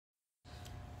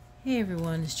Hey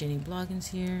everyone, it's Jenny Bloggins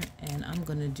here, and I'm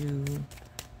gonna do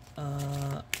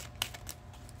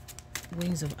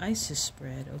Wings of Isis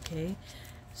spread. Okay,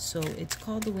 so it's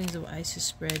called the Wings of Isis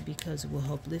spread because it will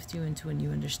help lift you into a new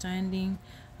understanding.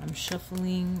 I'm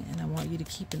shuffling, and I want you to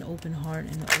keep an open heart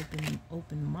and an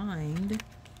open mind.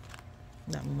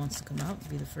 That one wants to come out,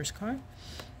 be the first card,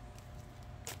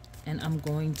 and I'm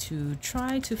going to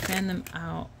try to fan them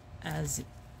out as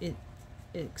it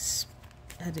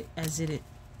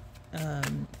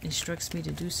instructs me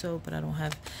to do so, but I don't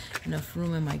have enough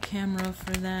room in my camera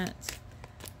for that.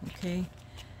 Okay,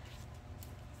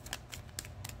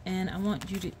 and I want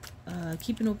you to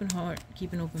keep an open heart,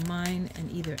 keep an open mind,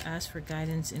 and either ask for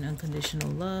guidance in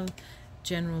unconditional love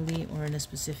generally or in a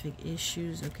specific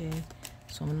issues. Okay,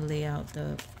 so I'm going to lay out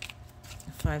the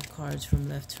 5 cards from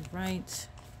left to right.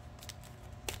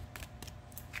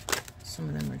 Some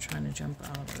of them are trying to jump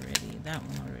out already. That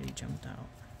one already jumped out.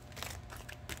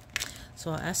 So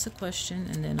I'll ask the question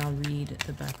and then I'll read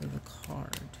the back of the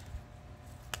card.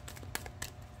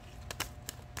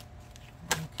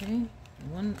 Okay,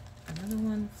 another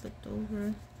one flipped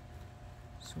over.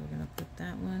 So we're gonna put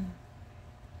that one.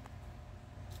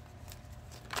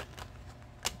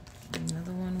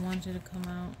 Another one wanted to come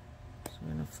out. So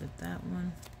we're gonna flip that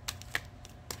one.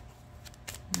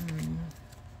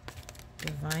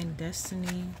 Divine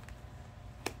Destiny.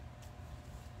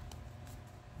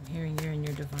 I'm hearing you're in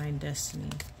your divine destiny.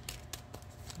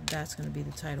 So that's going to be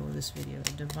the title of this video.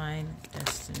 Divine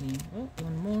Destiny. Oh,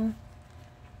 one more.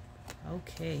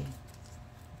 Okay.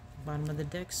 Bottom of the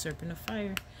deck, Serpent of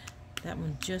Fire. That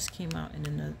one just came out in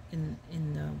another in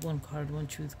the one card, one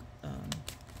truth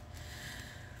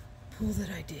pull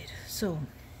that I did. So,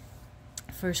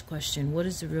 first question: what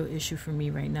is the real issue for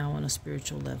me right now on a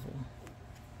spiritual level?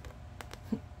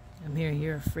 I'm hearing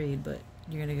you're afraid, but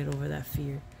you're gonna get over that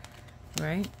fear.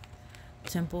 Right?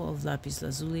 Temple of Lapis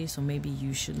Lazuli. So maybe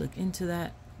you should look into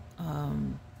that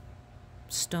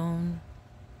stone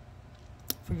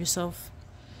for yourself.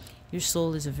 Your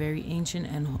soul is very ancient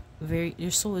and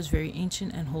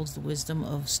holds the wisdom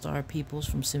of star peoples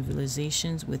from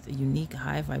civilizations with a unique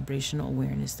high vibrational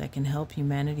awareness that can help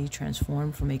humanity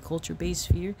transform from a culture-based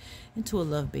fear into a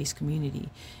love-based community.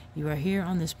 You are here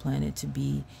on this planet to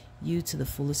be you to the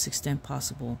fullest extent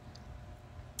possible.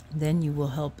 Then you will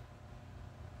help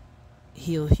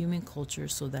heal human culture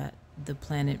so that the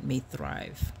planet may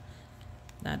thrive.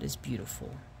 That is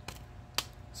beautiful.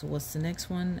 So what's the next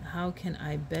one? How can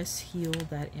I best heal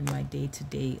that in my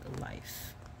day-to-day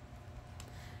life?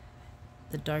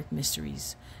 The dark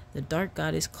mysteries. The dark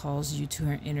goddess calls you to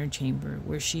her inner chamber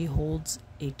where she holds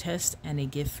a test and a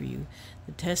gift for you.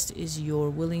 The test is your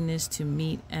willingness to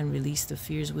meet and release the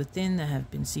fears within that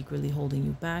have been secretly holding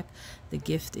you back. The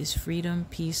gift is freedom,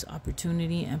 peace,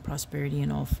 opportunity, and prosperity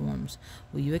in all forms.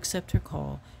 Will you accept her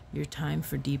call? Your time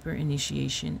for deeper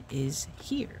initiation is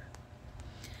here.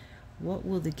 What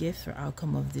will the gift or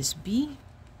outcome of this be?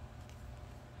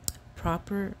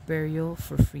 Proper burial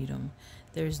for freedom.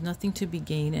 There is nothing to be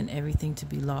gained and everything to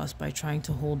be lost by trying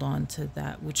to hold on to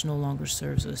that which no longer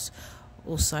serves us.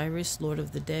 Osiris, Lord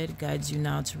of the Dead, guides you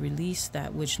now to release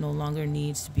that which no longer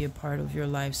needs to be a part of your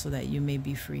life so that you may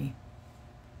be free.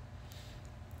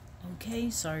 Okay,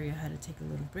 sorry I had to take a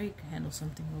little break, handle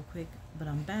something real quick, but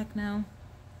I'm back now.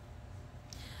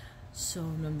 So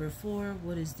number 4,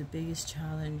 what is the biggest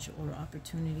challenge or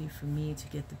opportunity for me to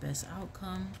get the best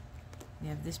outcome? We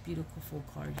have this beautiful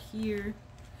card here,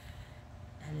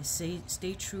 and it says,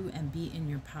 stay true and be in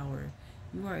your power.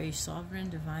 You are a sovereign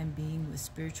divine being with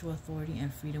spiritual authority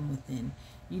and freedom within.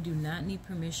 You do not need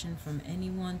permission from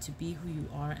anyone to be who you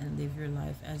are and live your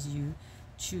life as you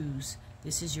choose.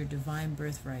 This is your divine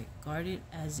birthright. Guard it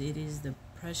as it is the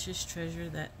precious treasure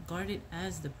that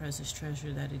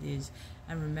it is,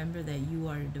 and remember that you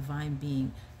are a divine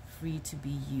being, free to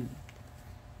be you.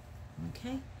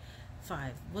 Okay?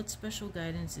 5. What special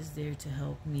guidance is there to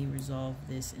help me resolve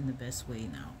this in the best way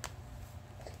now?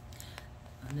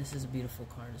 And this is a beautiful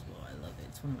card as well. I love it.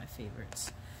 It's one of my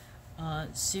favorites.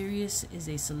 Sirius is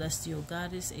a celestial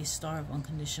goddess, a star of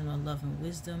unconditional love and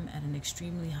wisdom at an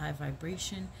extremely high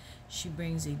vibration. She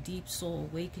brings a deep soul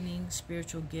awakening,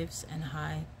 spiritual gifts, and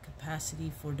high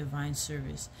capacity for divine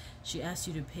service. She asks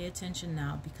you to pay attention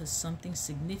now because something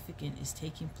significant is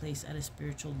taking place at a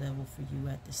spiritual level for you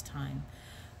at this time.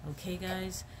 Okay,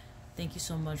 guys, thank you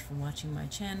so much for watching my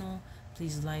channel.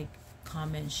 Please like,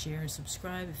 comment, share, and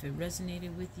subscribe if it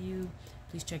resonated with you.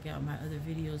 Please check out my other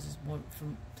videos.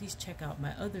 Please check out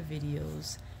my other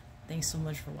videos. Thanks so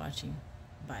much for watching.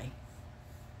 Bye.